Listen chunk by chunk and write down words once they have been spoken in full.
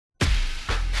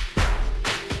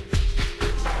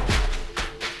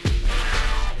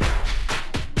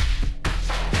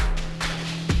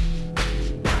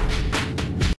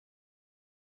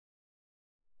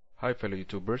Hi fellow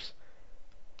YouTubers.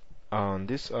 On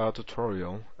this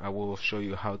tutorial I will show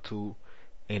you how to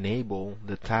enable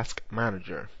the task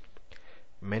manager.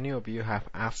 Many of you have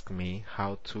asked me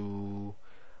how to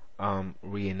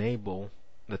re-enable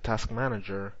the task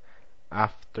manager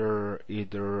after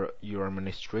either your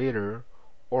administrator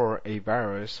or a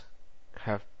virus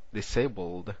have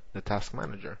disabled the task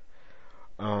manager.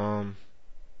 Some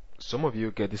of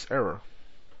you get this error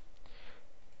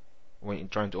when you're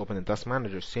trying to open the task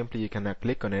manager. Simply you cannot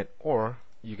click on it, or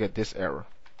you get this error: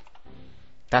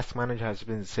 task manager has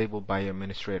been disabled by your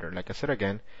administrator. Like I said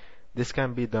again, this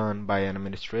can be done by an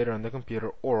administrator on the computer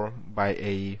or by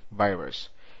a virus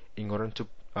in order to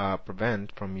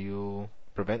prevent you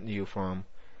from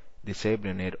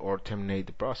disabling it or terminate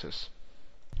the process.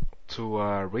 To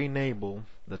re-enable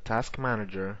the task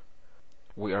manager,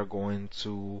 we are going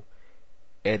to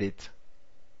edit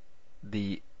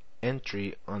the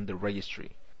entry on the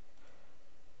registry.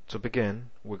 To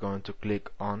begin, we're going to click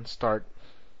on Start,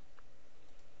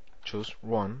 choose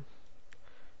Run.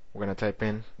 We're going to type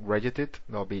in Regedit,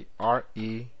 that'll be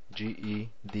R-E-G-E-D-I-T,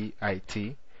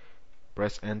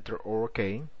 press Enter or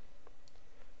OK.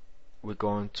 We're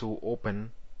going to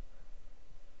open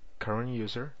Current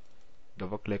User,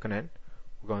 double click on it.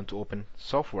 We're going to open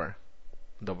Software,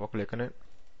 double click on it.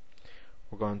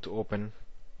 We're going to open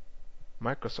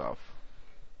Microsoft.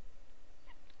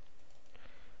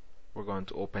 We're going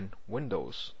to open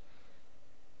Windows,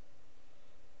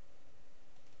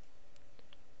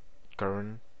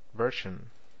 current version,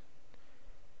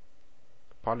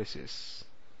 policies,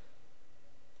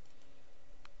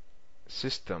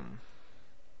 system,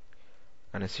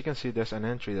 and as you can see, there's an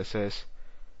entry that says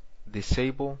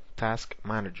Disable Task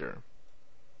Manager.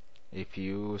 If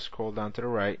you scroll down to the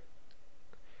right,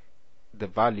 the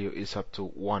value is up to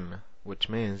 1, which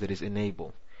means it is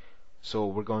enabled. So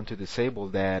we're going to disable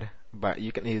that, but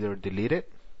you can either delete it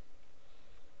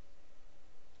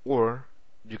or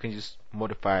you can just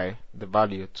modify the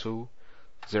value to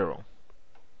 0.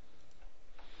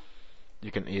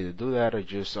 You can either do that or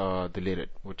just delete it,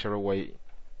 whichever way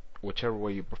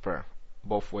you prefer.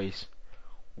 Both ways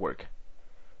work.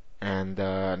 And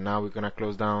now we're gonna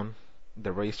close down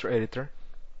the Registry Editor.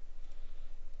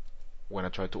 We're gonna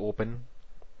try to open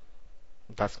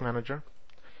Task Manager,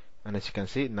 and as you can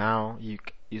see, now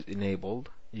it's enabled.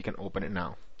 You can open it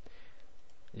now.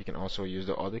 You can also use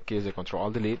the other keys, the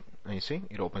Ctrl+Alt+Delete, and you see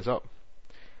it opens up.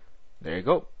 There you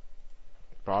go.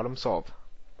 Problem solved.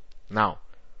 Now,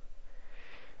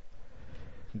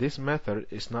 this method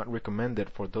is not recommended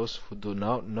for those who do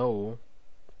not know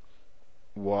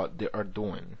what they are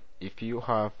doing. If you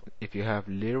have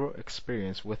little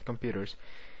experience with computers,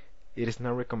 it is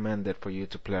not recommended for you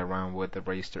to play around with the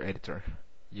Registry Editor.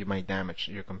 You might damage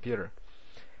your computer.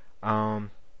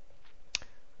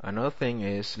 Another thing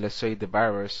is, let's say the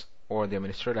virus or the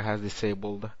administrator has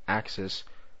disabled access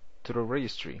to the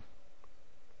registry.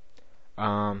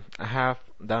 I have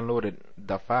downloaded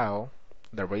the file,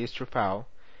 the registry file,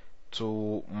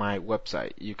 to my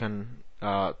website. You can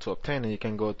to obtain it, you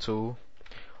can go to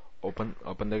open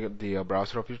the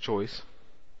browser of your choice.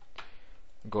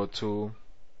 Go to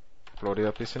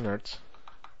FLPCNERDS,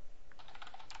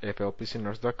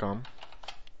 FLPCNERDScom.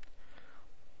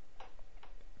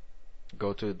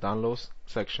 Go to the Downloads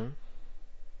section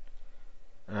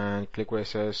and click where it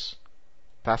says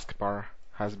Taskbar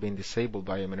has been disabled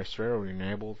by administrator or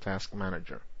enable task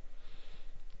manager.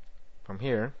 From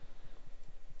here,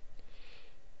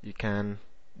 you can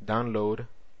download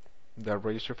the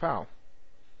registry file.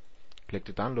 Click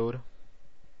to download,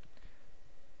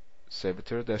 save it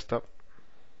to your desktop,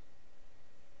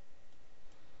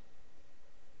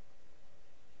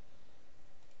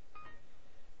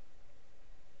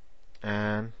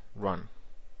 and run.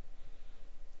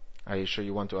 Are you sure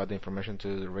you want to add the information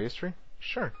to the registry?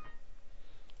 Sure.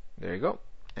 There you go.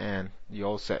 And you're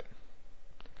all set.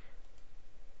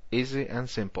 Easy and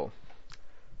simple.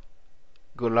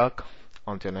 Good luck.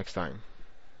 Until next time.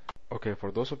 Okay,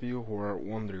 for those of you who are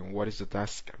wondering what is the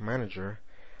task manager,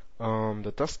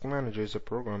 the task manager is a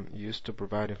program used to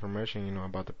provide information,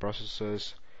 about the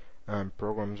processes and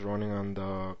programs running on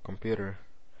the computer,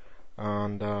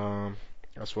 and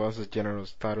as well as the general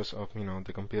status of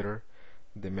the computer,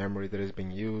 the memory that is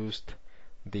being used,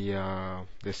 the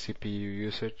CPU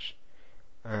usage,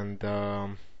 and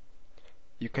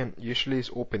you can usually it's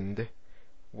opened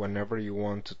whenever you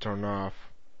want to turn off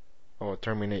or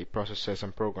terminate processes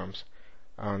and programs,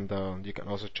 and you can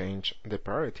also change the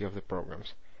priority of the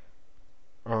programs.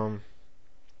 And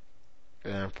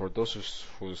for those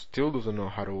who still don't know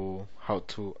how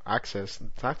to access the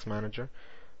task manager,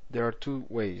 there are two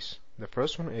ways. The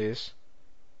first one is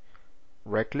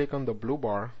right click on the blue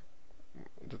bar,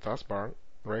 the taskbar,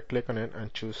 right click on it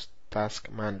and choose Task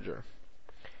Manager.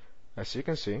 As you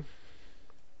can see,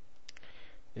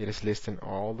 it is listing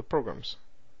all the programs,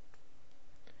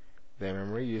 the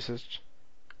memory usage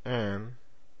and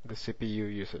the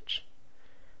CPU usage.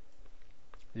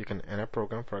 You can end a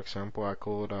program. For example, I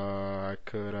could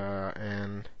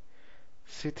end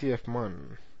CTF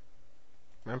man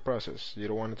process. You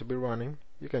don't want it to be running,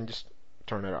 you can just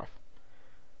turn it off.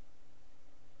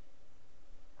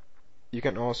 You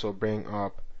can also bring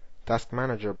up Task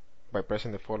Manager by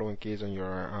pressing the following keys on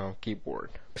your keyboard.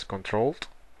 It's Ctrl,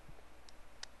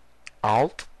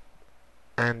 Alt,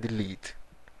 and Delete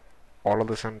all at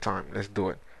the same time. Let's do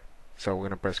it. So we're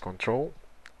gonna press Ctrl,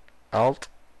 Alt,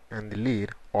 and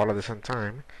Delete all at the same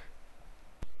time.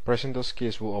 Pressing those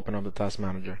keys will open up the Task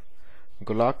Manager.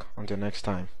 Good luck until next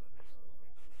time.